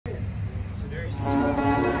Yo,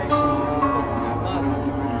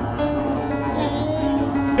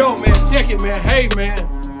 man, check it, man. Hey,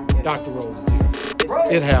 man. Dr. Rose is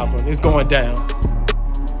here. It happened. It's going down.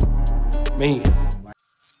 Man.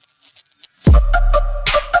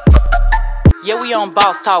 Yeah, we on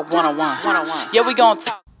Boss Talk 101. Yeah, we gonna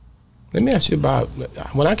talk. Let me ask you about,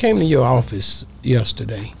 when I came to your office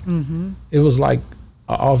yesterday, it was like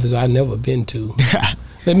an office I'd never been to.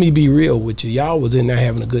 Let me be real with you. Y'all was in there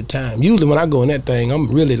having a good time. Usually when I go in that thing, I'm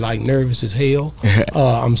really like nervous as hell.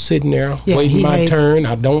 I'm sitting there waiting my turn.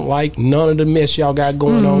 I don't like none of the mess y'all got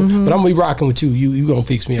going on. But I'm gonna be rocking with you. You gonna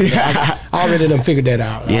fix me up. I already done figured that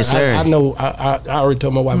out. Yes, sir. I know. I already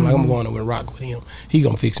told my wife, I'm like, I'm going over and rock with him. He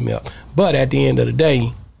gonna fix me up. But at the end of the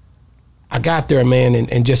day, I got there, man,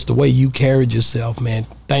 and just the way you carried yourself, man.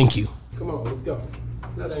 Thank you. Come on, let's go.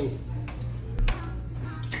 That ain't.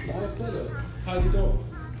 How you doing?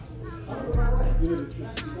 Good to see you.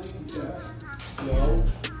 No.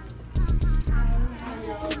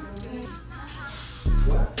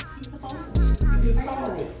 What? You just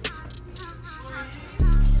called me.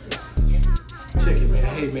 Check it, man.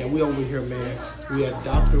 Hey, man, we over here, man. We at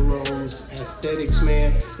Dr. Rose Aesthetics,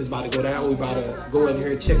 man. It's about to go down. We about to go in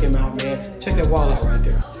here and check him out, man. Check that wall out right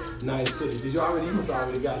there. Nice footage. You must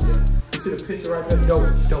already got that. You see the picture right there?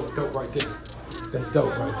 Dope right there. That's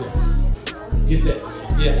dope right there. Get that, man.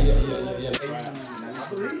 Yeah.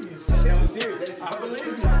 I believe you. I'm serious. I believe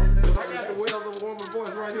you. I got the wheels of a woman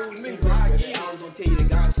voice right here with me. So I was gonna tell you the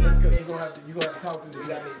gospel. You're gonna have to talk to this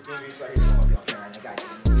guy. This right here. I got you.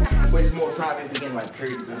 But it's more private, begin like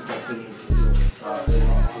periods and stuff for you to do.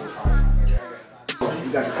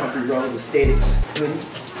 You got the Country Rose Aesthetics hoodie.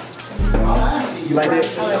 You like that?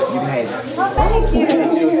 You can have it. Oh, thank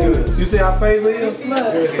you. You see how favor is?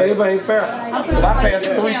 Favor ain't fair. But I passed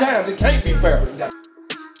it 3 times. It can't be fair.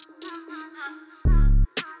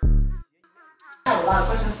 I have a lot of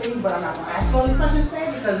questions for you, but I'm not going to ask you all these questions today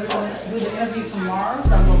because we're going to do the interview tomorrow.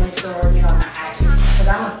 So I'm going to make sure, I'm not asking because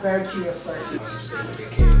I'm a very curious person. I understand what they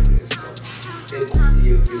can do this because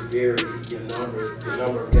you vary the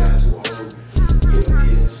number of guys who own,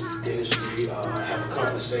 dentistry, have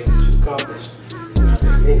accomplished things that you accomplished. It's not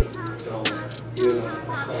that many. So you're in a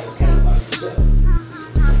class kind of like yourself.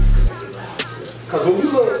 Because when you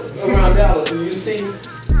look around Dallas, do you see?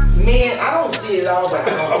 Man, I don't see it all, but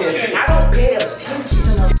I don't pay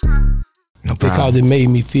attention. No problem. Because it made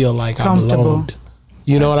me feel like I belonged.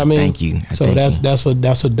 You know what I mean? Thank you. So that's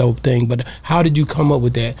a dope thing. But how did you come up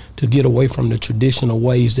with that to get away from the traditional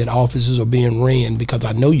ways that offices are being ran? Because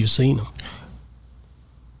I know you've seen them.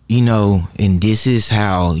 You know, and this is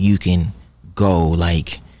how you can go,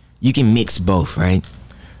 like, you can mix both, right?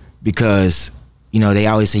 Because, you know, they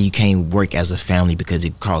always say you can't work as a family because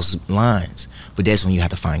it crosses lines. But that's when you have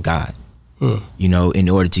to find God, you know, in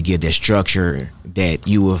order to give that structure that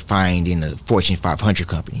you will find in a Fortune 500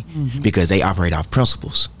 company because they operate off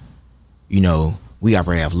principles. You know, we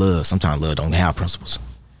operate off love. Sometimes love don't have principles.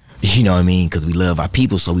 You know what I mean? Because we love our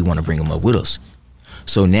people, so we want to bring them up with us.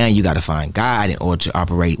 So now you got to find God in order to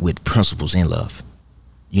operate with principles in love.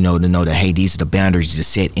 You know, to know that, hey, these are the boundaries to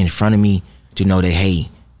set in front of me, to know that, hey,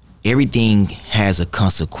 everything has a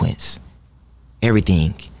consequence.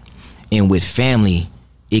 Everything. And with family,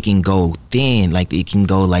 it can go thin, like it can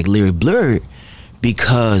go like literally blurred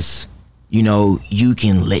because, you know, you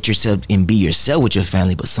can let yourself and be yourself with your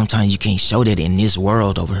family, but sometimes you can't show that in this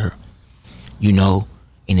world over here, you know,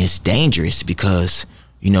 and it's dangerous because,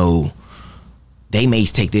 you know, they may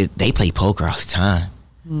take this, they play poker all the time.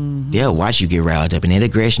 They'll watch you get riled up, and that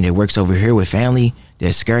aggression that works over here with family,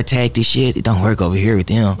 that scare tactic shit, it don't work over here with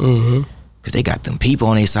them. Because they got them people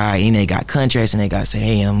on their side, and they got contracts, and they got to say,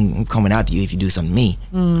 hey, I'm coming after you if you do something to me.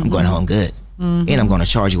 I'm going home good. And I'm going to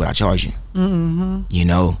charge you what I charge you. You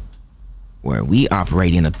know, where we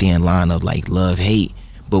operate in a thin line of like love, hate,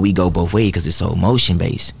 but we go both ways because it's so emotion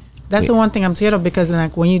based. That's the one thing I'm scared of because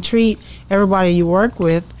like when you treat everybody you work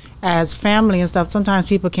with as family and stuff, sometimes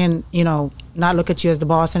people can, you know, not look at you as the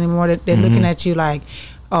boss anymore. They're looking at you like,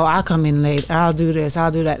 oh, I'll come in late. I'll do this.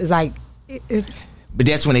 I'll do that. It's like... But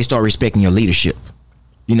that's when they start respecting your leadership.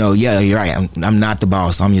 You know, yeah, you're right. I'm not the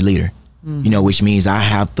boss. I'm your leader. You know, which means I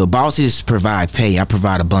have the bosses provide pay. I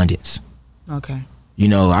provide abundance. Okay. You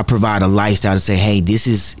know, I provide a lifestyle to say, hey, this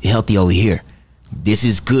is healthy over here. This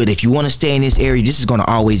is good. If you want to stay in this area, this is going to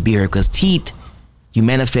always be here because teeth, you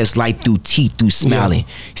manifest light through teeth, through smiling.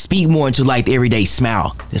 Speak more into light every day.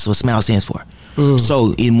 Smile. That's what smile stands for.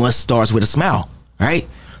 So it must start with a smile, right?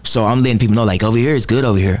 So I'm letting people know, like, over here, it's good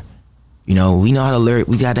over here. You know, we know how to learn.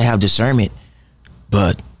 We got to have discernment,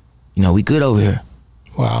 but, you know, we good over here.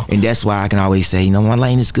 Wow. And that's why I can always say, you know, my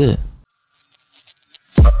lane is good.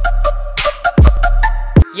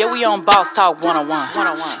 Yeah, we on Boss Talk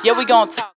 101. Yeah, we gon' talk.